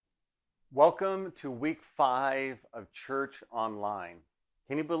Welcome to week 5 of Church Online.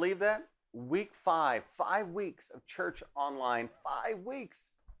 Can you believe that? Week 5, 5 weeks of Church Online, 5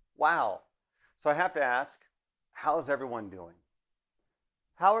 weeks. Wow. So I have to ask, how's everyone doing?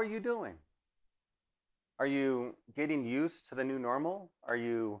 How are you doing? Are you getting used to the new normal? Are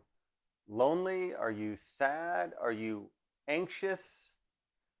you lonely? Are you sad? Are you anxious?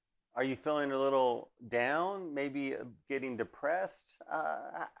 Are you feeling a little down? Maybe getting depressed?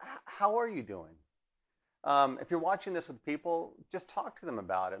 How are you doing? If you're watching this with people, just talk to them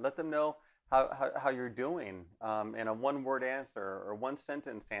about it. Let them know how you're doing in a one-word answer or one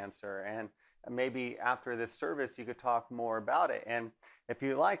sentence answer. And maybe after this service, you could talk more about it. And if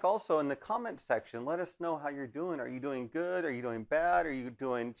you like, also in the comment section, let us know how you're doing. Are you doing good? Are you doing bad? Are you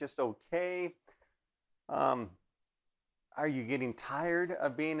doing just okay? Are you getting tired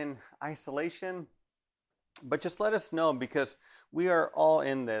of being in isolation? But just let us know, because we are all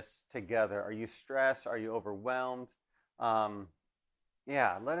in this together. Are you stressed? Are you overwhelmed?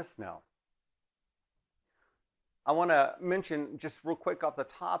 Yeah, let us know. I want to mention just real quick off the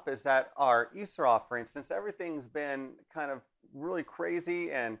top is that our Easter offering, since everything's been kind of really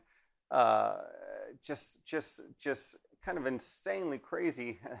crazy and uh, just kind of insanely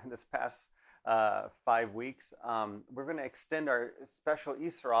crazy this past 5 weeks, we're going to extend our special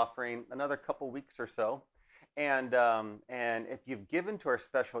Easter offering another couple weeks or so. And if you've given to our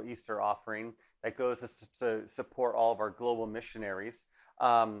special Easter offering that goes to support all of our global missionaries,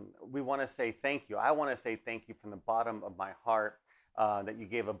 we want to say thank you. I want to say thank you from the bottom of my heart that you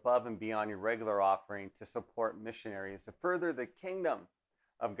gave above and beyond your regular offering to support missionaries, to further the kingdom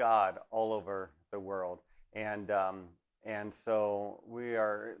of God all over the world. And so we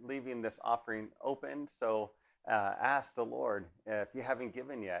are leaving this offering open. So ask the Lord, if you haven't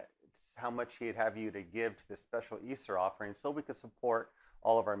given yet, how much He'd have you to give to this special Easter offering so we could support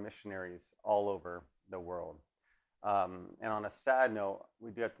all of our missionaries all over the world. And on a sad note,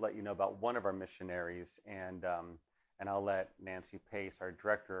 we do have to let you know about one of our missionaries, and I'll let Nancy Pace, our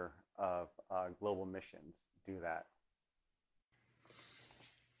director of global missions, do that.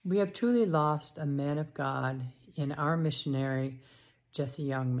 We have truly lost a man of God in our missionary, Jesse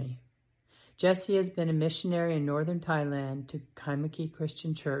Youngmi. Jesse has been a missionary in northern Thailand to Kaimuki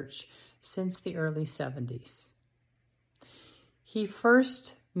Christian Church since the early 70s. He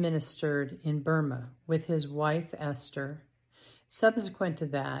first ministered in Burma with his wife, Esther. Subsequent to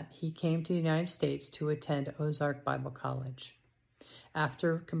that, he came to the United States to attend Ozark Bible College.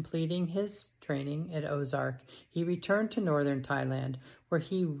 After completing his training at Ozark, he returned to northern Thailand, where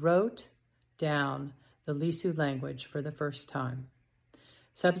he wrote down the Lisu language for the first time.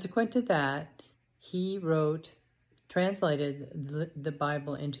 Subsequent to that, he translated the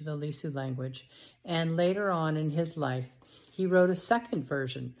Bible into the Lisu language, and later on in his life, he wrote a second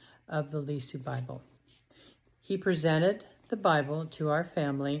version of the Lisu Bible. He presented the Bible to our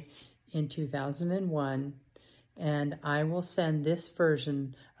family in 2001, and I will send this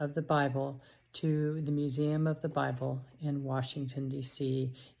version of the Bible to the Museum of the Bible in Washington,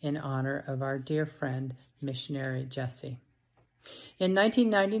 D.C., in honor of our dear friend, missionary Jesse. In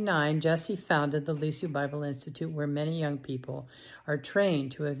 1999, Jesse founded the Lisu Bible Institute, where many young people are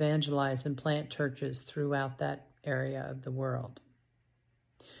trained to evangelize and plant churches throughout that area of the world.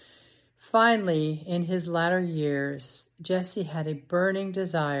 Finally, in his latter years, Jesse had a burning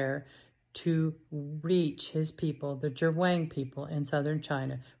desire to reach his people, the Zhiwang people in southern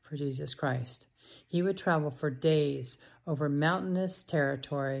China, for Jesus Christ. He would travel for days over mountainous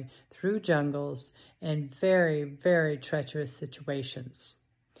territory, through jungles, and very, very treacherous situations.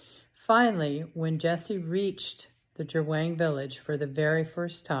 Finally, when Jesse reached the Zhiwang village for the very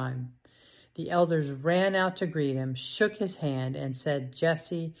first time, the elders ran out to greet him, shook his hand, and said,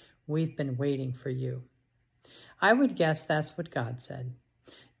 "Jesse, we've been waiting for you." I would guess that's what God said.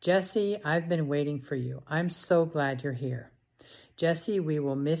 "Jesse, I've been waiting for you. I'm so glad you're here. Jesse, we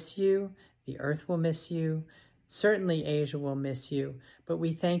will miss you. The earth will miss you. Certainly Asia will miss you. But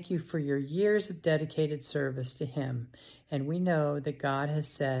we thank you for your years of dedicated service to Him. And we know that God has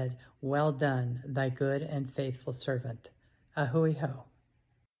said, 'Well done, thy good and faithful servant.' Ahui ho."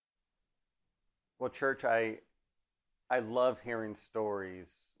 Well, church, I love hearing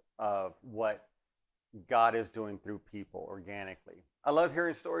stories of what God is doing through people organically. I love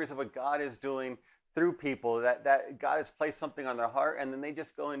hearing stories of what God is doing through people, that God has placed something on their heart and then they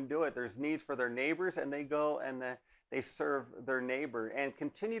just go and do it. There's needs for their neighbors and they go and they serve their neighbor, and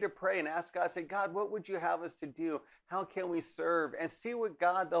continue to pray and ask God, say, "God, what would you have us to do? How can we serve?" And see what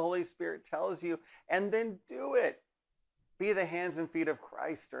God, the Holy Spirit, tells you, and then do it. Be the hands and feet of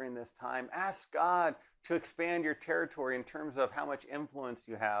Christ during this time. Ask God to expand your territory in terms of how much influence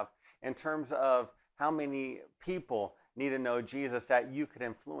you have, in terms of how many people need to know Jesus that you could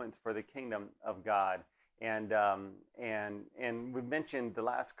influence for the kingdom of God. And we mentioned the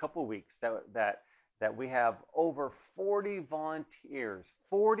last couple weeks that we have over 40 volunteers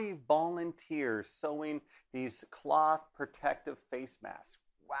sewing these cloth protective face masks.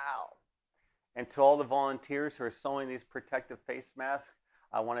 Wow. And to all the volunteers who are sewing these protective face masks,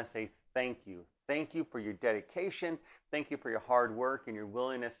 I want to say thank you. Thank you for your dedication. Thank you for your hard work and your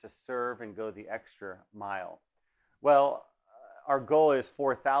willingness to serve and go the extra mile. Well, our goal is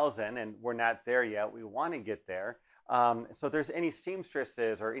 4,000, and we're not there yet. We want to get there. So if there's any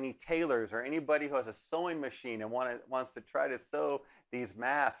seamstresses or any tailors or anybody who has a sewing machine and wants to try to sew these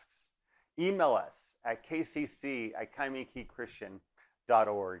masks, email us at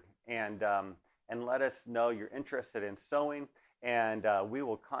kcc@kaimukichristian.org and let us know you're interested in sewing, and we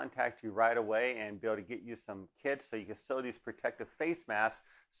will contact you right away and be able to get you some kits so you can sew these protective face masks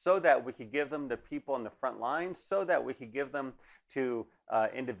so that we could give them to people in the front lines, so that we could give them to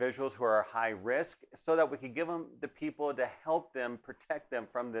individuals who are high risk, so that we could give them to people to help them protect them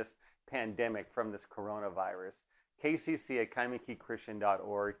from this pandemic, from this coronavirus.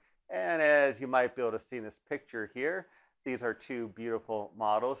 kcc@kaimukichristian.org. And as you might be able to see in this picture here, these are two beautiful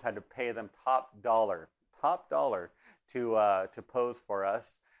models. Had to pay them top dollar to pose for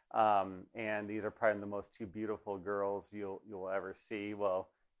us. And these are probably the most two beautiful girls you'll ever see. Well,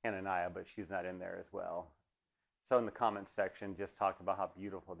 Hananiah, but she's not in there as well. So in the comments section, just talk about how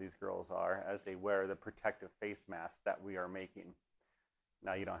beautiful these girls are as they wear the protective face masks that we are making.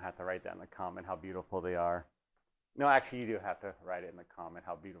 Now, you don't have to write that in the comment how beautiful they are. No, actually, you do have to write it in the comment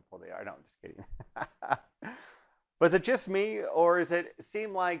how beautiful they are. No, I'm just kidding. But is it just me, or does it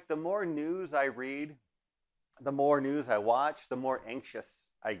seem like the more news I read, the more news I watch, the more anxious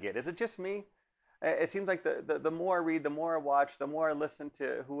I get? Is it just me? It seems like the more I read, the more I watch, the more I listen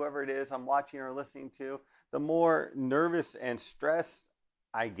to whoever it is I'm watching or listening to, the more nervous and stressed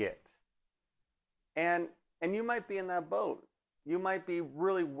I get. And you might be in that boat. You might be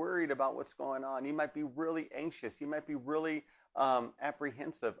really worried about what's going on. You might be really anxious. You might be really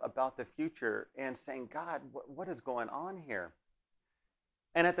apprehensive about the future and saying, God, what is going on here?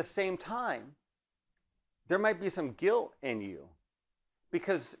 And at the same time, there might be some guilt in you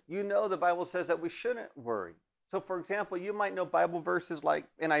because you know the Bible says that we shouldn't worry. So, for example, you might know Bible verses like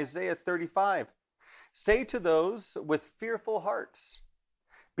in Isaiah 35. Say to those with fearful hearts,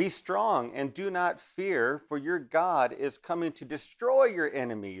 be strong and do not fear, for your God is coming to destroy your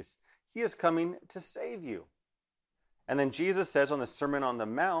enemies. He is coming to save you. And then Jesus says on the Sermon on the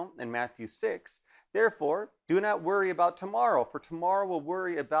Mount in Matthew 6, therefore, do not worry about tomorrow, for tomorrow will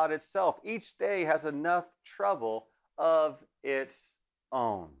worry about itself. Each day has enough trouble of its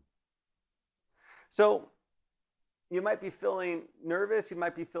own. So you might be feeling nervous, you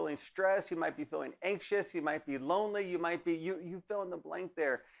might be feeling stressed, you might be feeling anxious, you might be lonely, you might be, you fill in the blank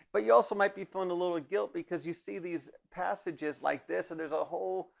there. But you also might be feeling a little guilt because you see these passages like this, and there's a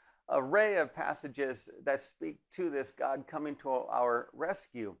whole array of passages that speak to this God coming to our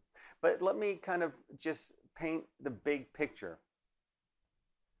rescue. But let me kind of just paint the big picture.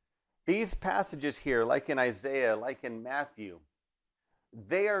 These passages here, like in Isaiah, like in Matthew,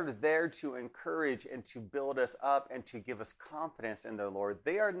 they are there to encourage and to build us up and to give us confidence in the Lord.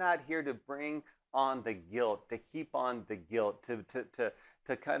 They are not here to bring on the guilt, to keep on the guilt,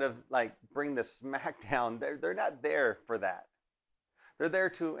 to kind of like bring the smack down. They're not there for that. They're there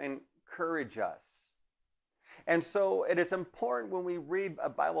to encourage us. And so it is important when we read a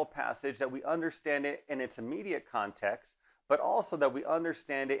Bible passage that we understand it in its immediate context, but also that we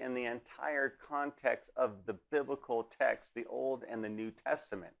understand it in the entire context of the biblical text, the Old and the New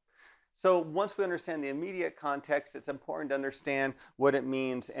Testament. So once we understand the immediate context, it's important to understand what it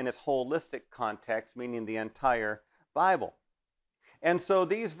means in its holistic context, meaning the entire Bible. And so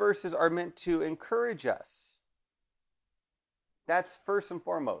these verses are meant to encourage us. That's first and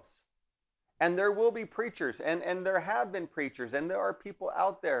foremost. And there will be preachers, and there have been preachers, and there are people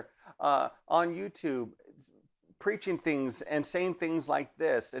out there on YouTube preaching things and saying things like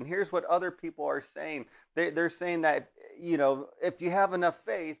this. And here's what other people are saying. They're saying that, you know, if you have enough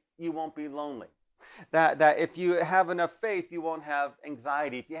faith, you won't be lonely. That if you have enough faith, you won't have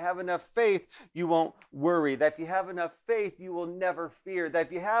anxiety. If you have enough faith, you won't worry. That if you have enough faith, you will never fear. That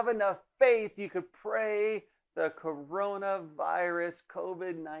if you have enough faith, you could pray the coronavirus,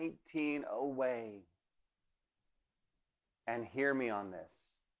 COVID-19 away. And hear me on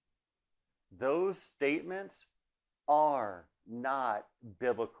this. Those statements are not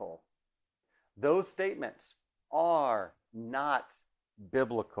biblical. Those statements are not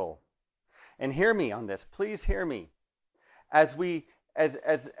biblical. And hear me on this. Please hear me. As we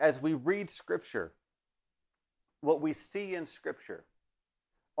read Scripture, what we see in Scripture,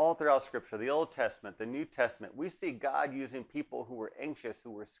 all throughout Scripture, the Old Testament, the New Testament, we see God using people who were anxious,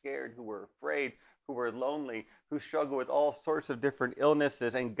 who were scared, who were afraid, who were lonely, who struggle with all sorts of different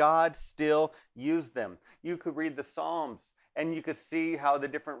illnesses, and God still used them. You could read the Psalms, and you could see how the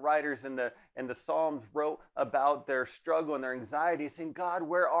different writers in the Psalms wrote about their struggle and their anxiety, saying, God,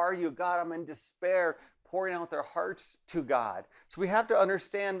 where are you? God, I'm in despair, pouring out their hearts to God. So we have to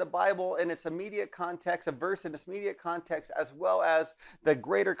understand the Bible in its immediate context, a verse in its immediate context, as well as the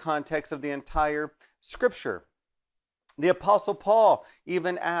greater context of the entire Scripture. The Apostle Paul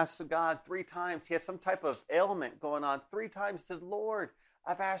even asked God 3 times. He had some type of ailment going on. 3 times he said, Lord,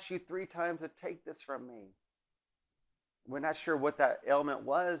 I've asked you 3 times to take this from me. We're not sure what that ailment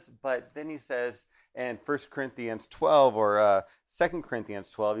was, but then he says in 1 Corinthians 12 or 2 Corinthians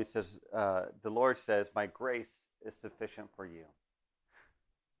 12, he says, the Lord says, my grace is sufficient for you.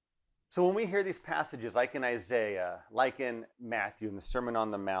 So when we hear these passages, like in Isaiah, like in Matthew, in the Sermon on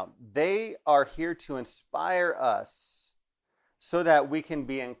the Mount, they are here to inspire us so that we can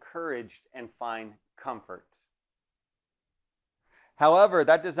be encouraged and find comfort. However,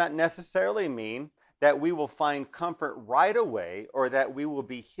 that does not necessarily mean that we will find comfort right away or that we will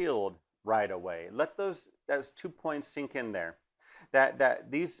be healed right away. Let those 2 points sink in there. That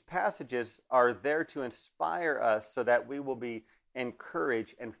these passages are there to inspire us so that we will be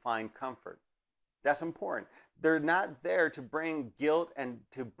encourage and find comfort. That's important. They're not there to bring guilt and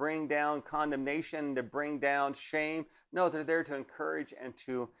to bring down condemnation, to bring down shame. No, they're there to encourage and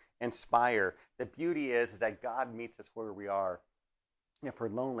to inspire. The beauty is that God meets us where we are. If we're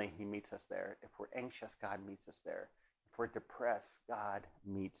lonely, he meets us there. If we're anxious, God meets us there. If we're depressed, God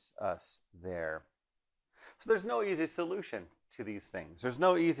meets us there. So there's no easy solution to these things. There's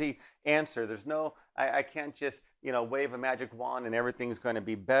no easy answer. There's no, I can't just, wave a magic wand and everything's going to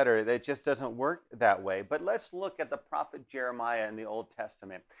be better. It just doesn't work that way. But let's look at the prophet Jeremiah in the Old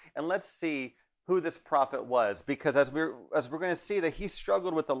Testament, and let's see who this prophet was, because as we're going to see that he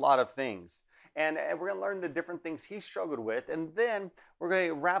struggled with a lot of things. And we're going to learn the different things he struggled with. And then we're going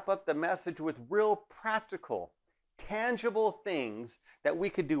to wrap up the message with real practical, tangible things that we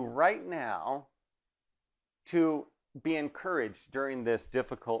could do right now to be encouraged during this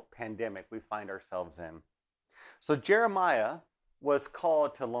difficult pandemic we find ourselves in. So Jeremiah was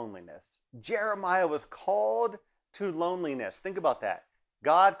called to loneliness. Jeremiah was called to loneliness. Think about that.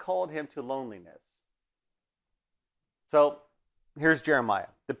 God called him to loneliness. So here's Jeremiah.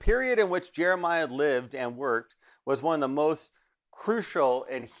 The period in which Jeremiah lived and worked was one of the most crucial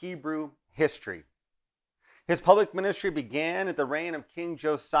in Hebrew history. His public ministry began at the reign of King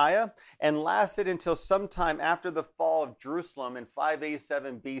Josiah and lasted until sometime after the fall of Jerusalem in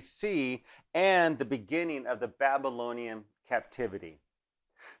 587 BC and the beginning of the Babylonian captivity.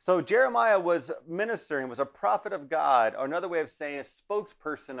 So Jeremiah was ministering, was a prophet of God, or another way of saying a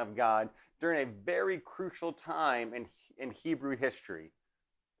spokesperson of God during a very crucial time in Hebrew history,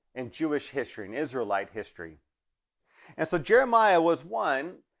 in Jewish history, in Israelite history. And so Jeremiah was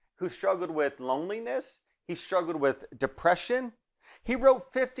one who struggled with loneliness. He struggled with depression. He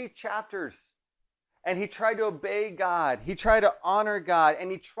wrote 50 chapters, and he tried to obey God. He tried to honor God,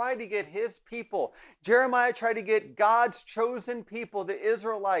 and he tried to get his people. Jeremiah tried to get God's chosen people, the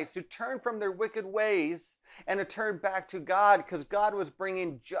Israelites, to turn from their wicked ways and to turn back to God, because God was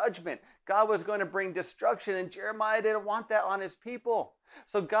bringing judgment. God was going to bring destruction, and Jeremiah didn't want that on his people.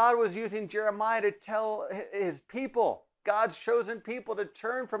 So God was using Jeremiah to tell his people, God's chosen people, to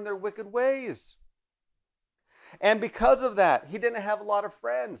turn from their wicked ways. And because of that, he didn't have a lot of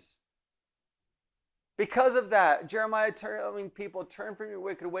friends. Because of that, Jeremiah telling people, turn from your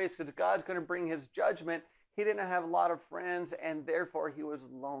wicked ways because God's going to bring his judgment. He didn't have a lot of friends, and therefore he was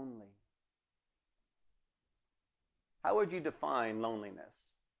lonely. How would you define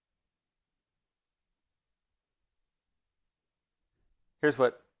loneliness? Here's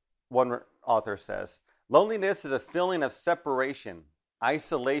what one author says. Loneliness is a feeling of separation,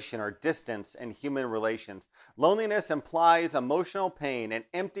 isolation, or distance in human relations. Loneliness implies emotional pain, an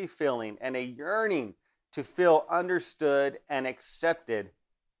empty feeling, and a yearning to feel understood and accepted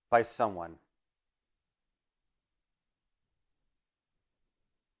by someone.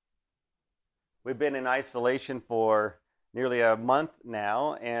 We've been in isolation for nearly a month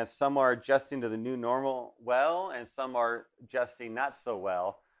now, and some are adjusting to the new normal well, and some are adjusting not so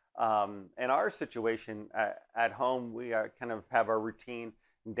well. In our situation at home, we kind of have our routine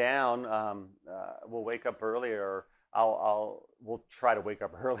down. We'll wake up earlier, we'll try to wake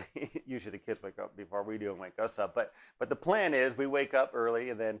up early. Usually the kids wake up before we do and wake us up. But the plan is we wake up early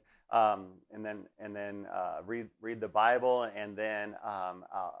and then read the Bible, and then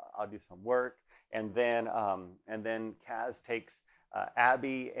I'll do some work, and then Kaz takes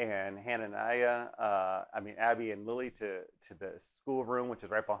Abby and Hananiah, Abby and Lily to the schoolroom, which is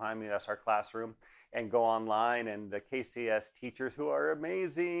right behind me. That's our classroom, and go online. And the KCS teachers, who are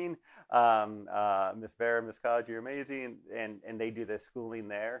amazing, Miss Vera, Miss College, you're amazing, and they do the schooling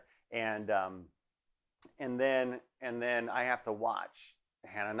there. And then I have to watch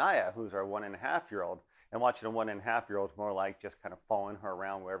Hananiah, who's our 1.5-year-old. And watching a 1.5-year-old is more like just kind of following her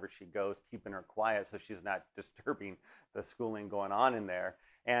around wherever she goes, keeping her quiet so she's not disturbing the schooling going on in there.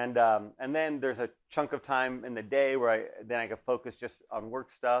 And then there's a chunk of time in the day where I can focus just on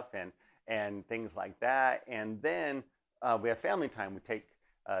work stuff and things like that. And then we have family time. We take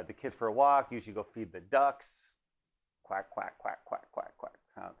the kids for a walk. Usually go feed the ducks. Quack, quack, quack, quack, quack, quack.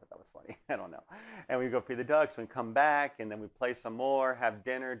 I thought that was funny. I don't know. And we go feed the ducks. We come back, and then we play some more, have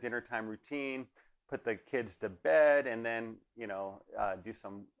dinner time routine, put the kids to bed, and then do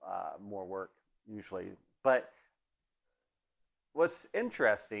some more work usually. But what's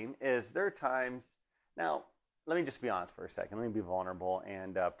interesting is there are times now. Let me just be honest for a second. Let me be vulnerable,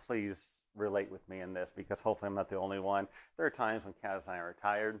 and please relate with me in this, because hopefully I'm not the only one. There are times when Kaz and I are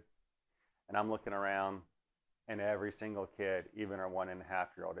tired, and I'm looking around, and every single kid, even our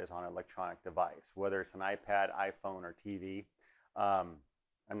 1.5-year-old, is on an electronic device, whether it's an iPad, iPhone, or TV.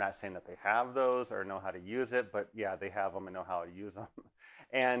 I'm not saying that they have those or know how to use it, but yeah, they have them and know how to use them.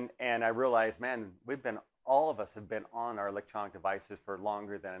 And I realized, man, all of us have been on our electronic devices for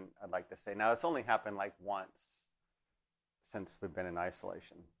longer than I'd like to say. Now, it's only happened like once since we've been in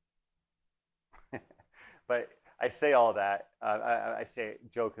isolation. But I say all that, I say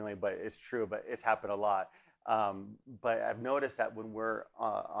it jokingly, but it's true, but it's happened a lot. But I've noticed that when we're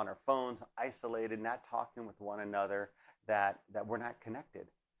on our phones, isolated, not talking with one another, that we're not connected.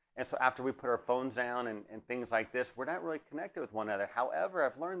 And so after we put our phones down and things like this, we're not really connected with one another. However,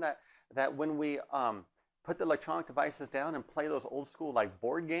 I've learned that when we put the electronic devices down and play those old school like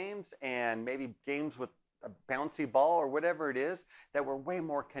board games and maybe games with a bouncy ball or whatever it is, that we're way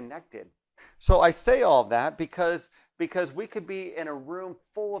more connected. So I say all that because we could be in a room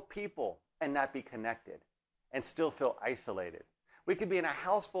full of people and not be connected and still feel isolated. We could be in a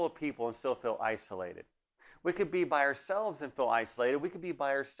house full of people and still feel isolated. We could be by ourselves and feel isolated. We could be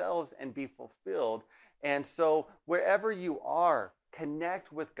by ourselves and be fulfilled. And so wherever you are,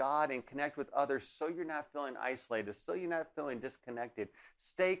 connect with God and connect with others so you're not feeling isolated, so you're not feeling disconnected.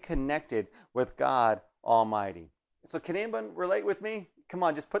 Stay connected with God Almighty. So can anyone relate with me? Come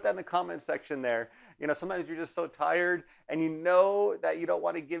on, just put that in the comment section there. Sometimes you're just so tired and you know that you don't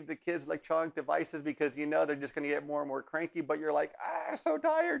want to give the kids electronic devices because you know they're just going to get more and more cranky, but you're like, I'm so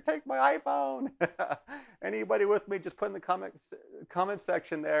tired, take my iPhone. Anybody with me? Just put in the comment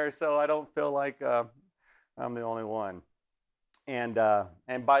section there so I don't feel like I'm the only one. And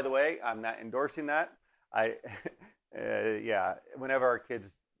by the way, I'm not endorsing that. Whenever our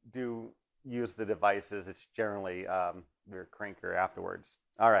kids do use the devices, it's generally they're crankier afterwards.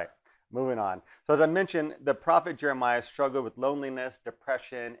 All right, moving on. So as I mentioned, the prophet Jeremiah struggled with loneliness,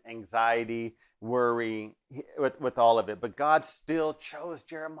 depression, anxiety, worry, with all of it. But God still chose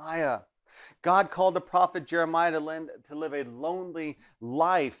Jeremiah. God called the prophet Jeremiah to live a lonely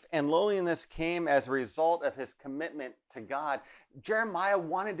life, and loneliness came as a result of his commitment to God. Jeremiah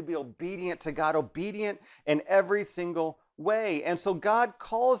wanted to be obedient to God, obedient in every single way. And so God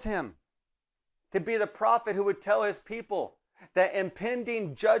calls him to be the prophet who would tell his people that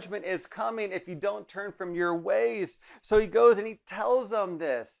impending judgment is coming if you don't turn from your ways. So he goes and he tells them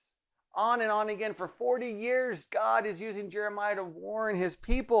this on and on again. For 40 years, God is using Jeremiah to warn his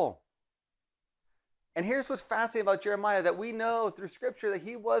people. And here's what's fascinating about Jeremiah, that we know through Scripture that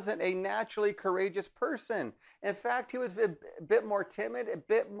he wasn't a naturally courageous person. In fact, he was a bit more timid, a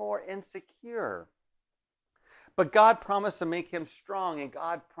bit more insecure. But God promised to make him strong, and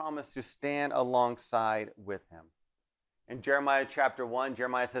God promised to stand alongside with him. In Jeremiah chapter 1,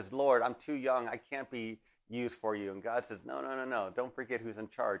 Jeremiah says, Lord, I'm too young. I can't be used for you. And God says, no. Don't forget who's in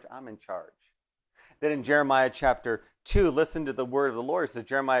charge. I'm in charge. Then in Jeremiah chapter 2, listen to the word of the Lord. It says,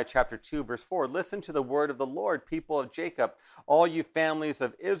 Jeremiah chapter 2, verse 4, listen to the word of the Lord, people of Jacob, all you families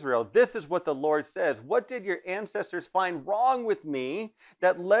of Israel. This is what the Lord says. What did your ancestors find wrong with me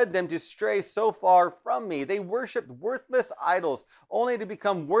that led them to stray so far from me? They worshipped worthless idols, only to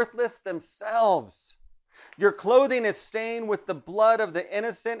become worthless themselves. Your clothing is stained with the blood of the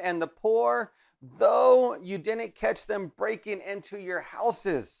innocent and the poor, though you didn't catch them breaking into your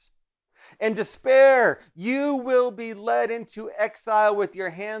houses. In despair, you will be led into exile with your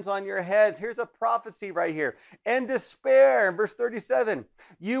hands on your heads. Here's a prophecy right here. In despair, in verse 37,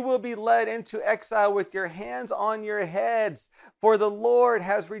 you will be led into exile with your hands on your heads. For the Lord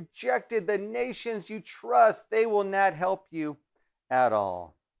has rejected the nations you trust. They will not help you at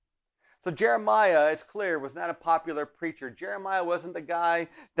all. So Jeremiah, it's clear, was not a popular preacher. Jeremiah wasn't the guy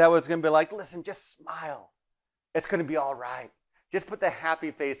that was going to be like, listen, just smile. It's going to be all right. Just put the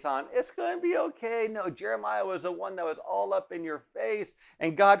happy face on. It's going to be okay. No, Jeremiah was the one that was all up in your face.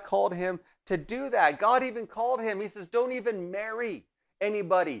 And God called him to do that. God even called him. He says, don't even marry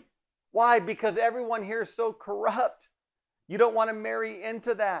anybody. Why? Because everyone here is so corrupt. You don't want to marry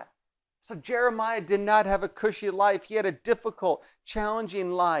into that. So Jeremiah did not have a cushy life. He had a difficult,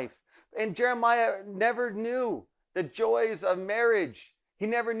 challenging life. And Jeremiah never knew the joys of marriage. He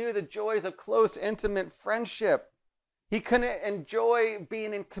never knew the joys of close, intimate friendship. He couldn't enjoy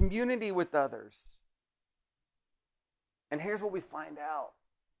being in community with others. And here's what we find out.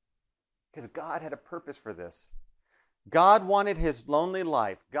 Because God had a purpose for this. God wanted his lonely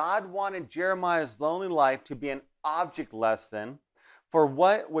life. God wanted Jeremiah's lonely life to be an object lesson for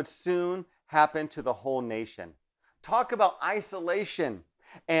what would soon happen to the whole nation. Talk about isolation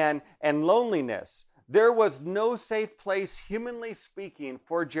and loneliness. There was no safe place, humanly speaking,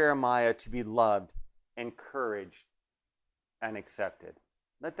 for Jeremiah to be loved, encouraged, and accepted.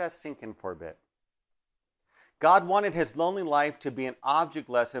 Let that sink in for a bit. God wanted his lonely life to be an object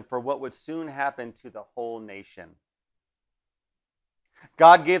lesson for what would soon happen to the whole nation.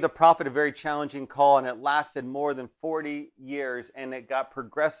 God gave the prophet a very challenging call, and it lasted more than 40 years, and it got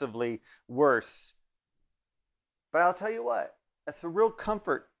progressively worse. But I'll tell you what, it's a real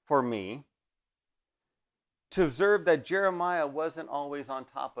comfort for me to observe that Jeremiah wasn't always on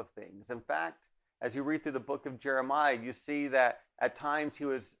top of things. In fact, as you read through the book of Jeremiah, you see that at times he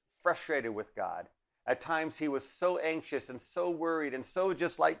was frustrated with God. At times he was so anxious and so worried and so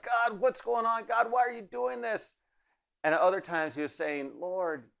just like, God, what's going on? God, why are you doing this? And at other times he was saying,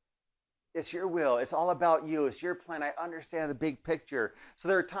 Lord, it's your will. It's all about you. It's your plan. I understand the big picture. So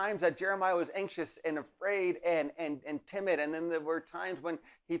there are times that Jeremiah was anxious and afraid and timid. And then there were times when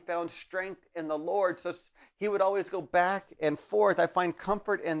he found strength in the Lord. So he would always go back and forth. I find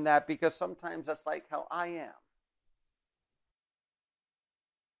comfort in that because sometimes that's like how I am.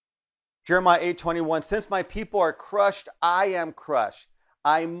 Jeremiah 8:21, since my people are crushed, I am crushed.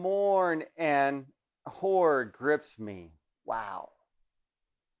 I mourn and horror grips me. Wow.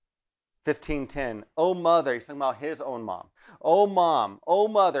 15:10, oh mother, he's talking about his own mom. Oh mom, oh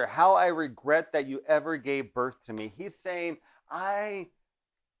mother, how I regret that you ever gave birth to me. He's saying, I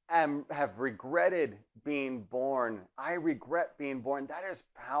have regretted being born. I regret being born. That is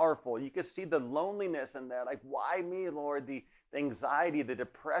powerful. You can see the loneliness in that. Like, why me, Lord? The anxiety, the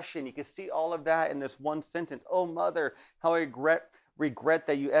depression. You can see all of that in this one sentence. Oh mother, how I regret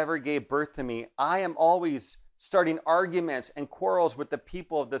that you ever gave birth to me. I am always starting arguments and quarrels with the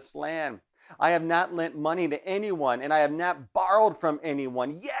people of this land. I have not lent money to anyone, and I have not borrowed from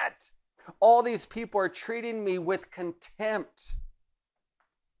anyone. Yet, all these people are treating me with contempt.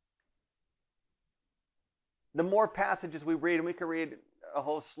 The more passages we read, and we could read a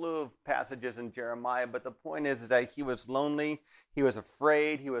whole slew of passages in Jeremiah, but the point is that he was lonely, he was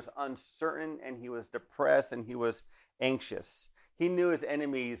afraid, he was uncertain, and he was depressed, and he was anxious. He knew his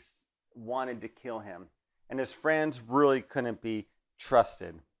enemies wanted to kill him. And his friends really couldn't be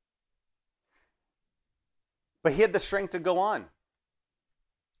trusted. But he had the strength to go on.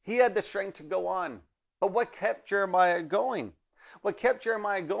 He had the strength to go on. But what kept Jeremiah going? What kept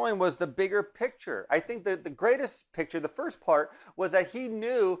Jeremiah going was the bigger picture. I think that the greatest picture, the first part, was that he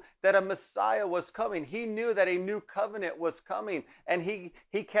knew that a Messiah was coming. He knew that a new covenant was coming. And he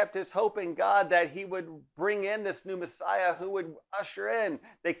kept his hope in God that he would bring in this new Messiah who would usher in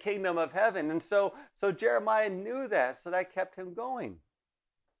the kingdom of heaven. And so Jeremiah knew that, so that kept him going.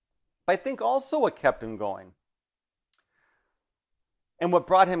 But I think also what kept him going and what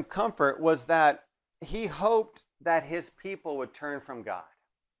brought him comfort was that he hoped that his people would turn from God.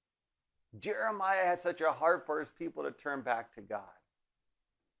 Jeremiah had such a heart for his people to turn back to God.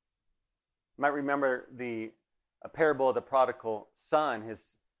 You might remember the parable of the prodigal son.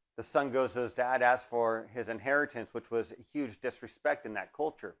 The son goes to his dad, asks for his inheritance, which was a huge disrespect in that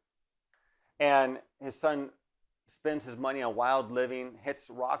culture. And his son spends his money on wild living, hits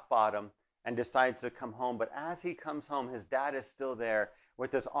rock bottom, and decides to come home. But as he comes home, his dad is still there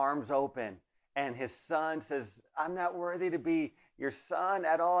with his arms open. And his son says, I'm not worthy to be your son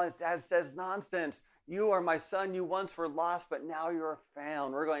at all. His dad says, nonsense. You are my son. You once were lost, but now you are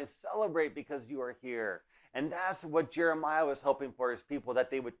found. We're going to celebrate because you are here. And that's what Jeremiah was hoping for his people, that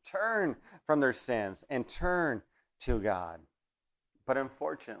they would turn from their sins and turn to God. But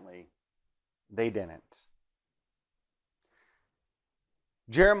unfortunately, they didn't.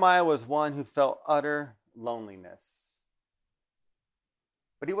 Jeremiah was one who felt utter loneliness.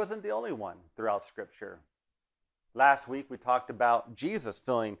 But he wasn't the only one throughout Scripture. Last week we talked about Jesus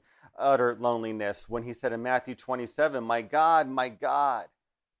feeling utter loneliness when he said in Matthew 27, my God,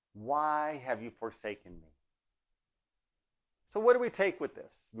 why have you forsaken me? So what do we take with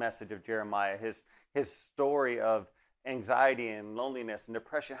this message of Jeremiah, his story of anxiety and loneliness and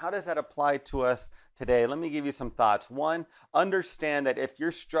depression? How does that apply to us today? Let me give you some thoughts. One, understand that if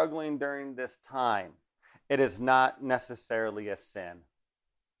you're struggling during this time, it is not necessarily a sin.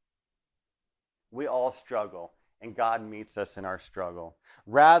 We all struggle, and God meets us in our struggle.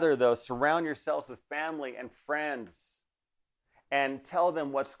 Rather, though, surround yourselves with family and friends and tell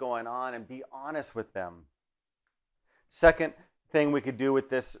them what's going on and be honest with them. Second thing we could do with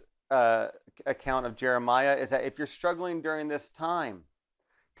this account of Jeremiah is that if you're struggling during this time,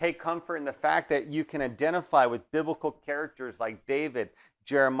 take comfort in the fact that you can identify with biblical characters like David,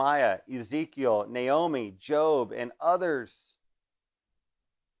 Jeremiah, Ezekiel, Naomi, Job, and others.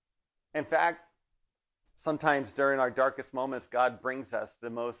 In fact, sometimes during our darkest moments, God brings us the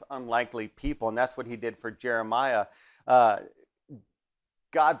most unlikely people, and that's what he did for Jeremiah.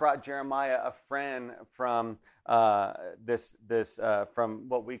 God brought Jeremiah a friend from from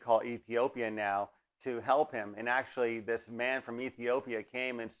what we call Ethiopia now to help him. And actually, this man from Ethiopia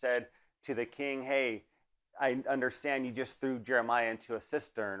came and said to the king, hey, I understand you just threw Jeremiah into a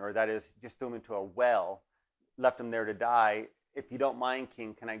cistern, or that is, just threw him into a well, left him there to die. If you don't mind,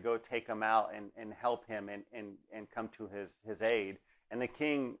 king, can I go take him out and help him and come to his aid? And the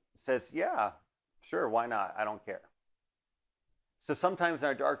king says, yeah, sure, why not? I don't care. So sometimes in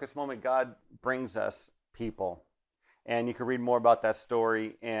our darkest moment, God brings us people. And you can read more about that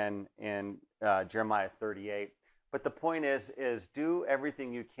story in Jeremiah 38. But the point is do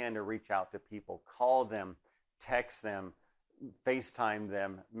everything you can to reach out to people. Call them, text them, FaceTime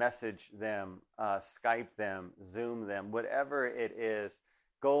them, message them, Skype them, Zoom them, whatever it is.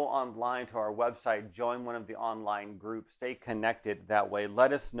 Go online to our website, join one of the online groups, stay connected that way.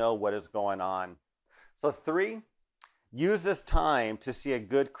 Let us know what is going on. So 3, use this time to see a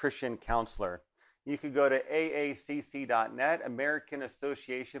good Christian counselor. You could go to aacc.net, American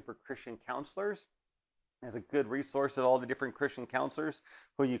Association for Christian Counselors. It's a good resource of all the different Christian counselors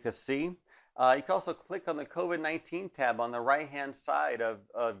who you can see. You can also click on the COVID-19 tab on the right-hand side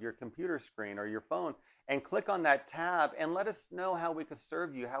of your computer screen or your phone and click on that tab and let us know how we could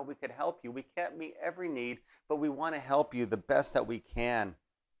serve you, how we could help you. We can't meet every need, but we want to help you the best that we can.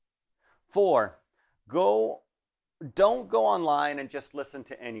 4, don't go online and just listen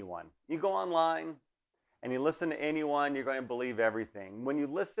to anyone. You go online and you listen to anyone, you're going to believe everything. When you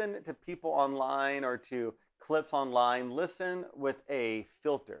listen to people online or to clips online, listen with a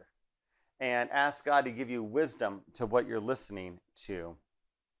filter and ask God to give you wisdom to what you're listening to.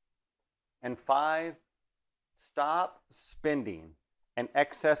 And 5, stop spending an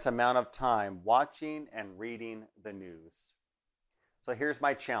excess amount of time watching and reading the news. So here's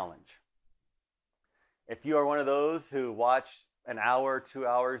my challenge. If you are one of those who watch an hour, 2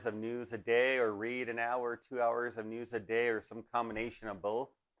 hours of news a day, or read an hour, 2 hours of news a day, or some combination of both,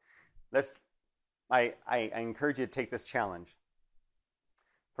 I encourage you to take this challenge.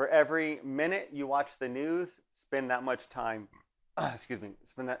 For every minute you watch the news, spend that much time,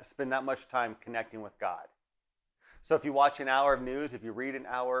 spend that much time connecting with God. So if you watch an hour of news, if you read an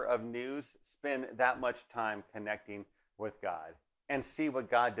hour of news, spend that much time connecting with God and see what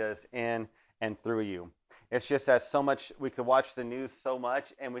God does in and through you. It's just that so much, we could watch the news so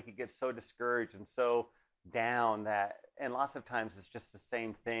much and we could get so discouraged and so down and lots of times it's just the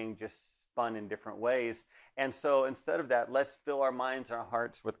same thing, just spun in different ways. And so instead of that, let's fill our minds and our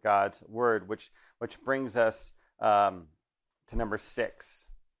hearts with God's word, which brings us to number 6.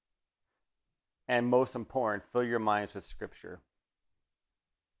 And most important, fill your minds with Scripture.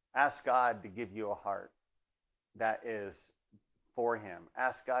 Ask God to give you a heart that is for him.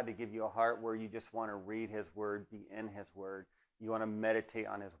 Ask God to give you a heart where you just want to read his word, be in his word. You want to meditate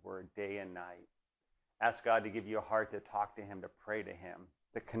on his word day and night. Ask God to give you a heart to talk to him, to pray to him,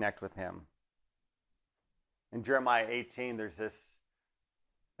 to connect with him. In Jeremiah 18, there's this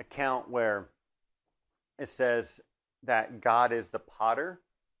account where it says that God is the potter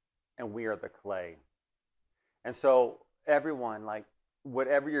and we are the clay. And so everyone, like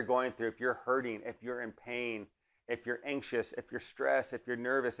whatever you're going through, if you're hurting, if you're in pain, if you're anxious, if you're stressed, if you're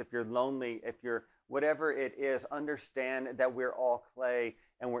nervous, if you're lonely, if you're whatever it is, understand that we're all clay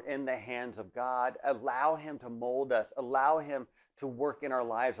and we're in the hands of God. Allow him to mold us. Allow him to work in our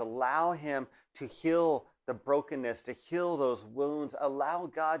lives. Allow him to heal the brokenness, to heal those wounds. Allow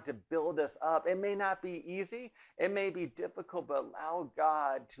God to build us up. It may not be easy. It may be difficult, but allow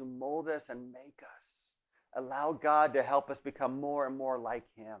God to mold us and make us. Allow God to help us become more and more like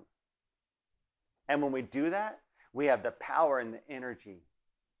him. And when we do that, we have the power and the energy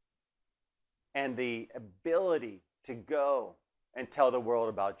and the ability to go and tell the world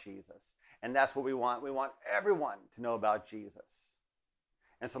about Jesus. And that's what we want. We want everyone to know about Jesus.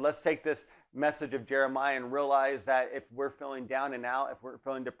 And so let's take this message of Jeremiah and realize that if we're feeling down and out, if we're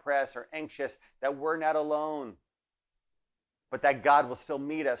feeling depressed or anxious, that we're not alone, but that God will still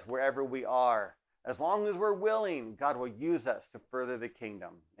meet us wherever we are. As long as we're willing, God will use us to further the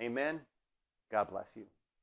kingdom. Amen. God bless you.